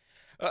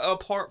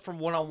 Apart from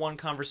one-on-one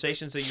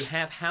conversations that you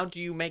have, how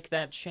do you make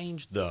that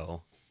change,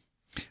 though?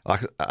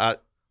 Like I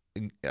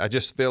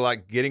just feel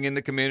like getting in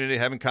the community,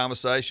 having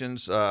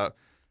conversations. I've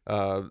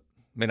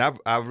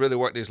really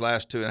worked these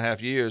last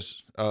 2.5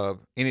 years.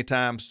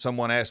 Anytime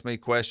someone asks me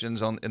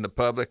questions in the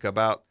public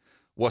about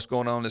what's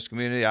going on in this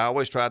community, I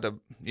always try to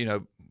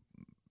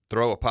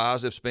throw a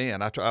positive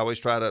spin. I always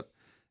try to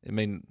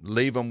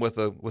leave them with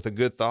a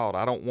good thought.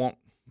 I don't want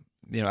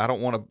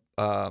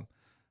to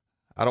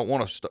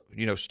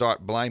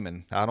start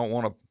blaming. I don't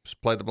want to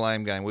play the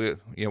blame game.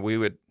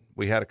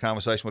 We had a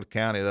conversation with the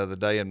county the other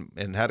day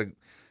and had a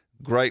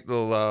great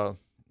little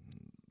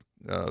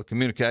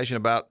communication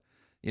about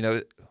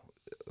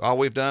all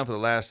we've done for the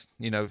last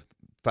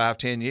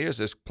 5-10 years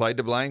is played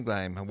the blame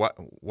game.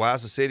 Why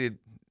is the city?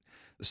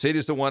 The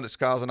city's the one that's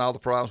causing all the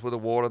problems with the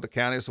water. The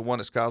county is the one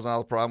that's causing all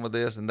the problem with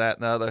this and that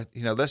and the other.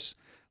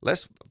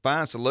 Let's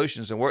find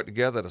solutions and work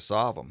together to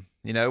solve them.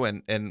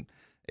 And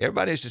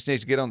everybody just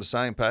needs to get on the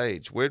same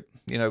page.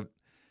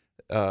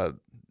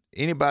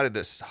 Anybody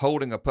that's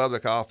holding a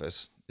public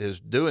office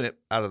is doing it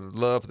out of the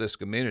love of this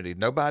community.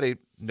 Nobody's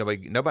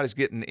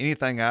getting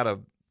anything out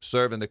of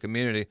serving the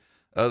community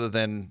other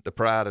than the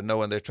pride of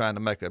knowing they're trying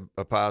to make a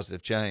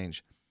positive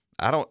change.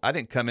 I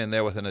didn't come in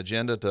there with an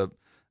agenda to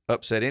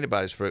upset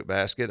anybody's fruit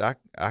basket.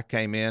 I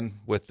came in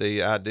with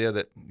the idea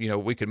that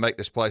we could make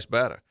this place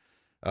better.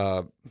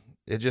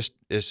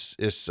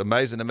 It's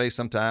amazing to me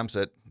sometimes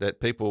that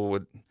people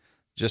would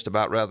just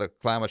about rather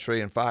climb a tree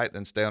and fight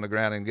than stay on the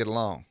ground and get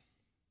along.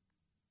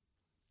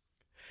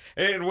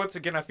 And once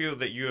again, I feel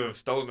that you have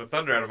stolen the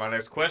thunder out of my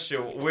next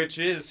question, which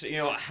is,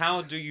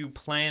 how do you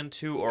plan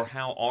to, or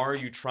how are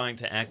you trying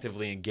to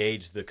actively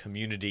engage the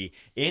community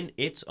in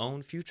its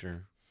own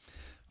future?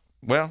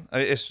 Well,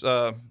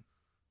 I've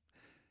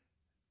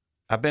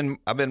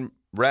been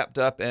wrapped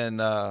up in.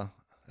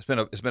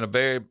 It's been a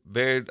very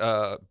very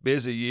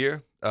busy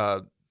year.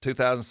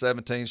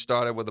 2017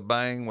 started with a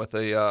bang with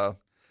our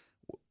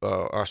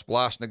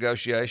SPLOST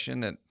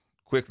negotiation, and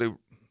quickly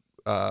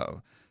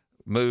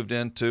moved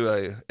into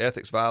a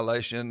ethics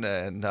violation,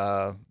 and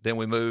then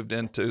we moved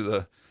into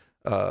the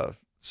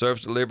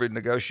service delivery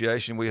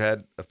negotiation. We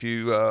had a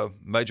few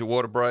major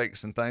water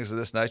breaks and things of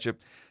this nature.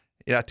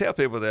 I tell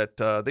people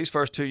that these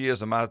first 2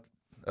 years of my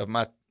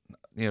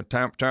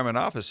term in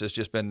office has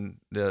just been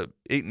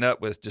eaten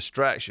up with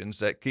distractions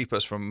that keep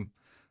us from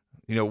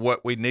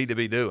what we need to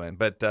be doing.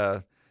 But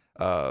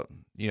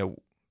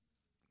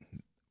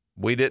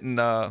we didn't.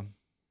 I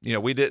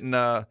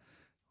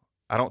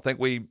don't think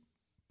we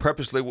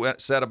purposely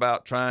set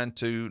about trying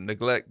to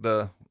neglect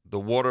the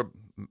water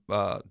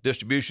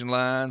distribution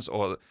lines,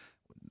 or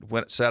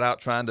set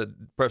out trying to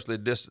purposely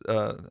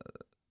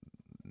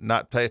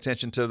not pay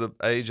attention to the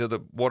age of the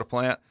water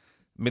plant.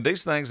 I mean,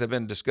 these things have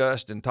been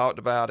discussed and talked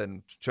about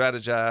and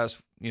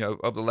strategized,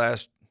 over the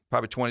last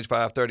probably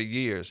 25, 30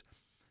 years.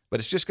 But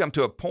it's just come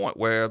to a point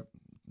where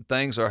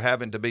things are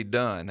having to be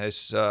done.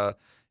 It's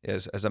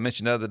as I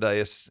mentioned the other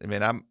day.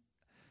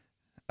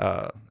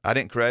 I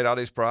didn't create all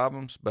these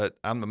problems, but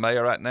I'm the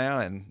mayor right now,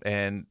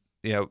 and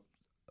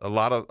a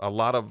lot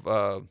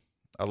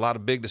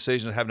of big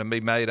decisions having to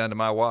be made under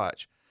my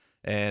watch.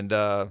 And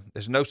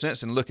there's no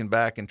sense in looking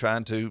back and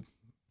trying to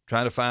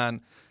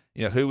find,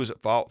 who was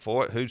at fault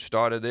for it, who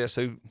started this,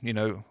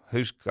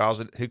 who's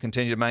caused it, who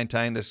continued to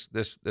maintain this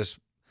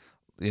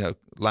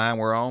line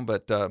we're on.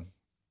 But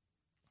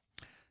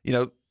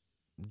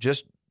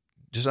just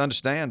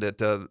understand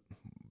that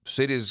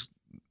cities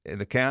in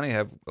the county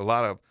have a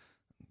lot of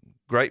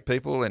great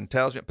people,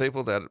 intelligent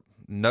people that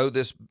know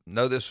this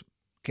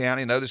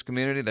county, know this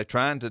community. They're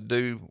trying to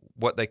do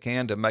what they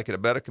can to make it a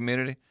better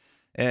community.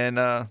 And,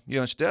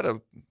 instead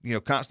of,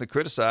 constantly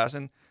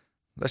criticizing,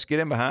 let's get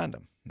in behind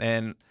them.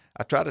 And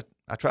I try to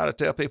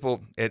tell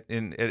people at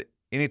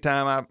any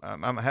time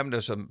I'm having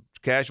some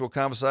casual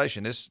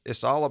conversation,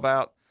 it's all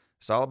about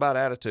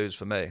attitudes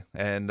for me.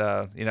 And,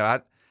 I'm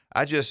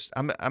at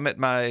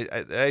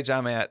the age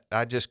I'm at,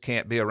 I just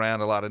can't be around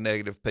a lot of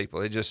negative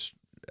people. It's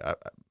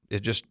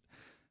just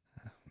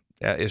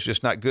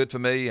not good for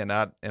me. And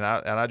I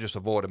just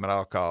avoid them at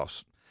all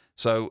costs.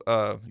 So,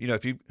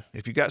 if you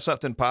got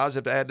something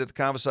positive to add to the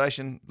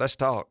conversation, let's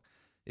talk.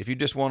 If you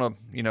just want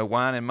to,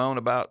 whine and moan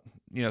about,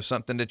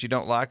 something that you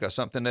don't like or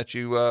something that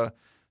you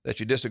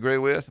disagree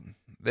with,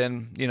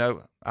 then,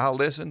 I'll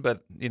listen.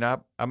 But,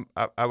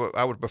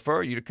 I would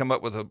prefer you to come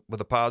up with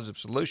a positive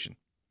solution.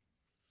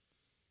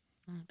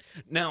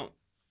 Now,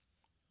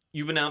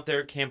 you've been out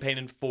there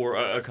campaigning for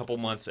a couple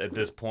months at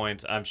this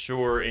point. I'm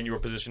sure in your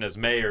position as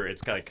mayor,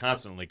 it's kind of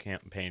constantly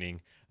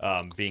campaigning,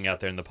 being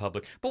out there in the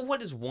public. But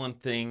what is one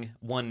thing,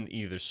 one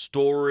either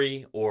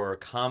story or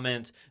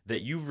comment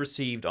that you've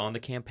received on the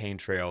campaign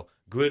trail,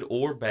 good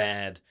or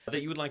bad,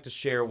 that you would like to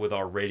share with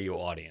our radio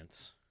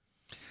audience?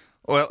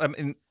 Well, I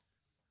mean,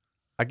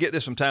 I get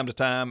this from time to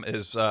time.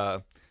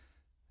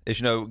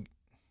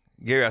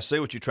 Gary, I see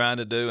what you're trying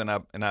to do, and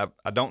I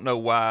don't know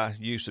why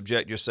you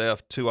subject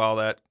yourself to all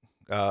that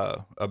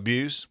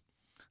abuse.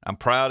 I'm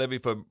proud of you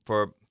for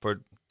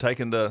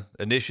taking the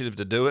initiative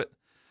to do it.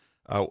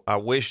 I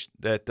wish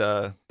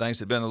that things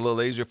had been a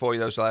little easier for you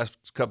those last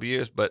couple of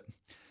years, but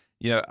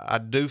I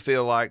do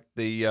feel like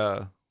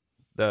the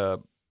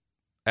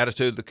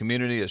attitude of the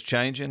community is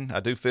changing.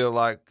 I do feel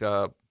like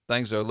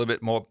things are a little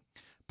bit more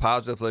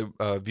positively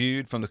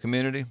viewed from the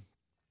community,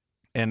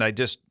 and they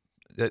just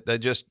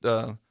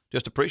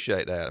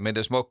appreciate that. I mean,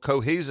 there's more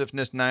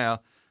cohesiveness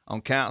now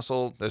on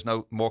council. There's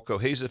no more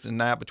cohesiveness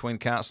now between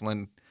council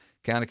and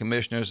county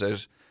commissioners.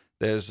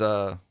 There's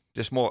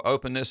just more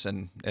openness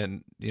and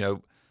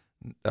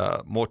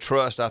more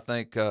trust, I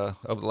think,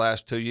 over the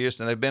last 2 years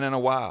than they've been in a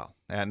while.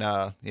 And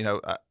I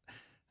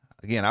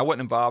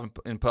wasn't involved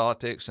in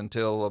politics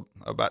until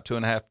about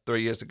 2.5,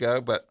 3 years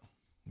ago. But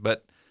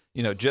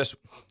just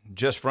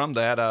from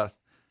that,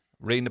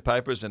 reading the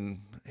papers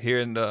and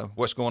hearing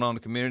what's going on in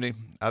the community,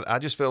 I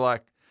just feel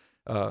like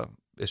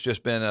it's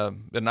just been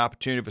an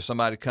opportunity for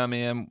somebody to come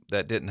in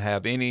that didn't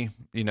have any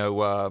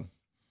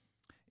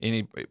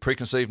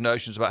preconceived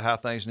notions about how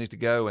things need to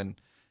go, and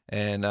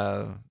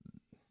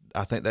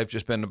I think they've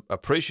just been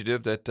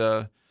appreciative that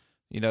I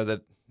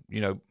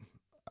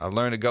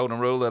learned a golden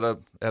rule at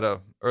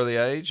a early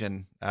age,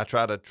 and I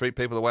try to treat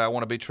people the way I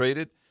want to be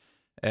treated,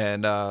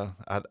 and I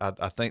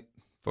think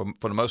for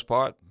the most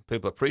part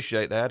people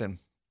appreciate that, and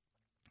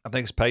I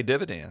think it's paid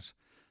dividends.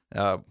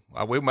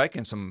 We're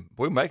making some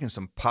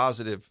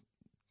positive,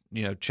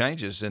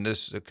 changes in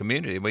this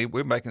community.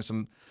 We're making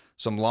some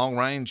long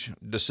range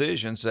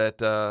decisions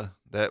that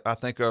I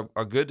think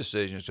are good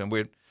decisions.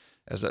 And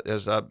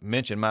as I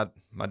mentioned, my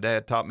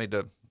dad taught me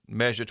to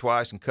measure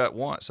twice and cut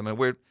once. I mean,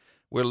 we're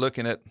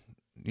looking at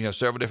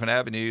several different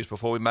avenues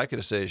before we make a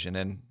decision.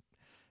 And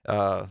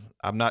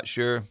I'm not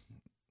sure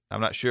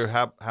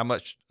how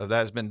much of that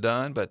has been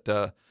done, but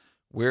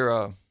we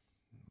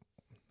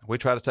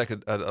try to take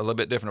a little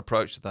bit different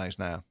approach to things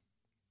now.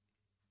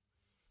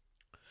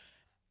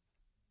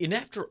 And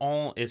after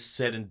all is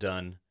said and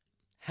done,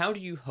 how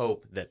do you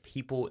hope that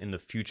people in the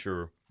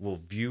future will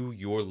view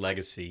your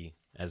legacy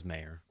as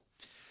mayor?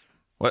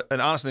 Well,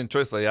 and honestly and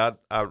truthfully, I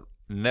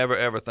never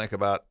ever think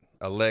about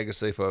a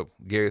legacy for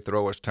Gary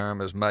Thrower's term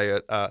as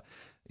mayor.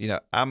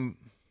 I'm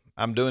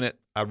doing it.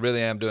 I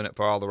really am doing it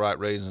for all the right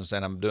reasons,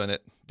 and I'm doing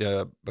it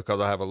because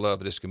I have a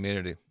love of this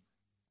community.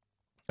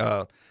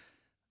 I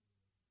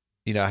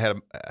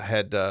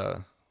had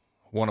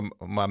one of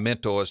my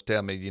mentors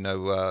tell me,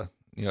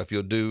 if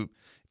you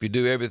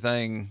do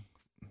everything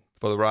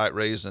for the right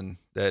reason,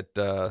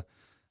 that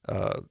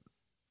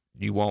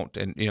you want,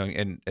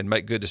 and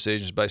make good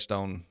decisions based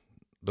on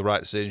the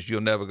right decisions,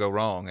 you'll never go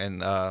wrong.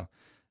 And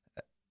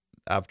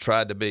I've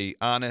tried to be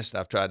honest.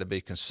 I've tried to be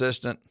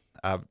consistent.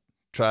 I've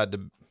tried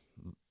to,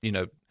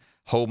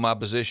 hold my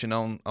position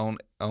on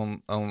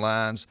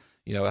lines.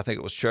 I think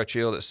it was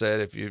Churchill that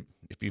said,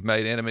 if you've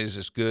made enemies,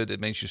 it's good. It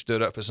means you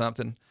stood up for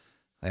something.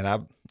 And I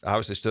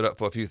obviously stood up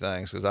for a few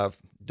things because I've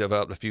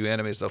developed a few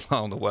enemies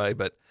along the way.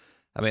 But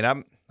I mean,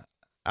 I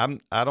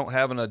don't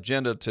have an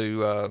agenda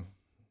to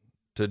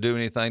do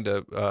anything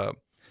to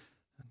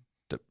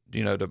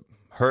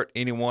hurt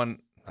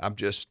anyone. I'm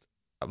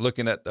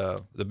looking at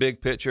the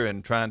big picture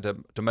and trying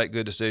to make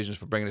good decisions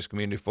for bringing this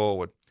community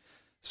forward.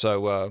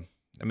 So I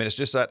mean, it's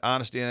just that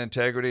honesty and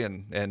integrity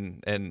and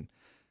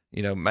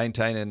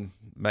maintaining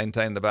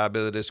the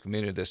viability of this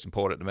community that's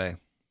important to me.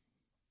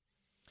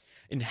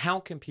 And how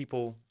can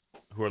people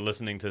who are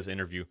listening to this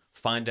interview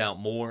find out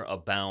more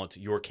about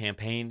your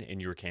campaign and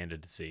your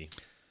candidacy?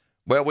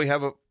 Well, we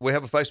have a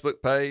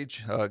Facebook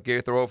page,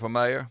 Gary Thrower for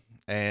Mayor,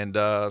 and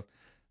I've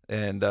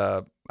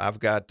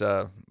got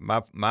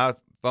my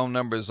phone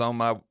number is on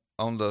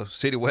the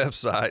city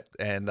website,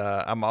 and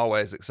I'm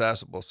always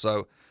accessible.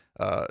 So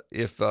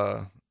if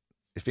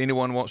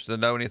anyone wants to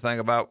know anything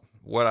about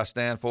what I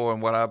stand for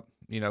and what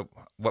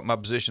my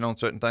position on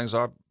certain things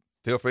are,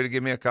 feel free to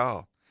give me a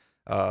call.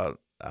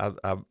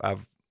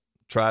 I've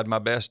tried my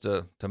best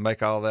to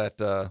make all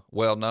that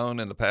well known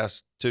in the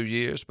past 2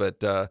 years,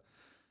 but I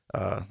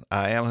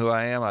am who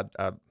I am.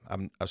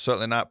 I'm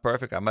certainly not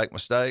perfect. I make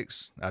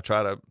mistakes. I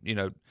try to,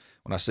 when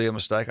I see a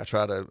mistake, I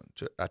try to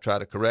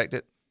correct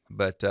it.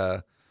 But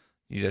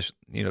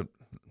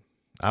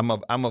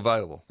I'm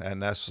available,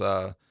 and that's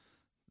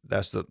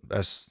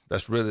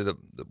really the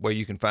where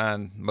you can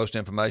find most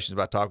information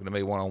about talking to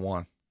me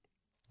one-on-one.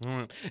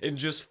 And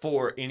just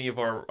for any of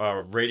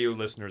our radio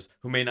listeners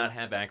who may not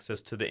have access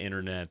to the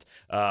internet,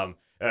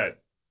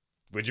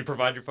 would you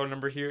provide your phone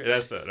number here?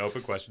 That's an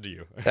open question to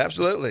you.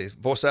 Absolutely.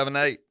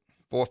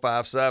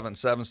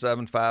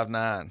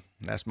 478-457-7759.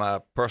 That's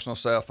my personal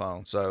cell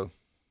phone. So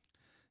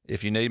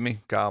if you need me,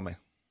 call me.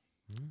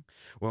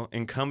 Well,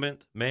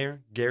 incumbent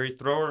Mayor Gary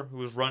Thrower,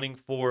 who is running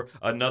for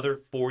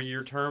another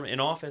 4-year term in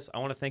office, I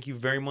want to thank you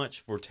very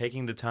much for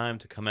taking the time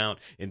to come out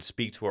and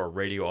speak to our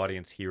radio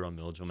audience here on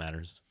Milledgeville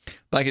Matters.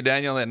 Thank you,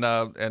 Daniel, and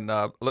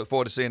look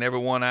forward to seeing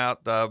everyone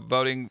out.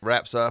 Voting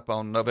wraps up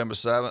on November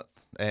 7th,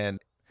 and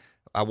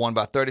I won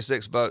by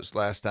 36 votes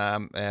last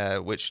time,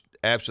 which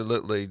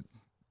absolutely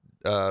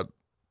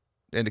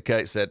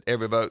indicates that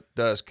every vote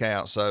does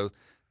count. So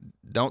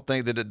don't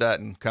think that it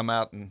doesn't. Come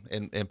out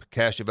and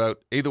cast your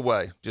vote. Either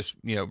way, just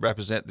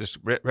represent this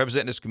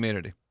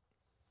community.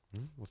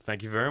 Well,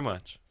 thank you very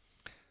much.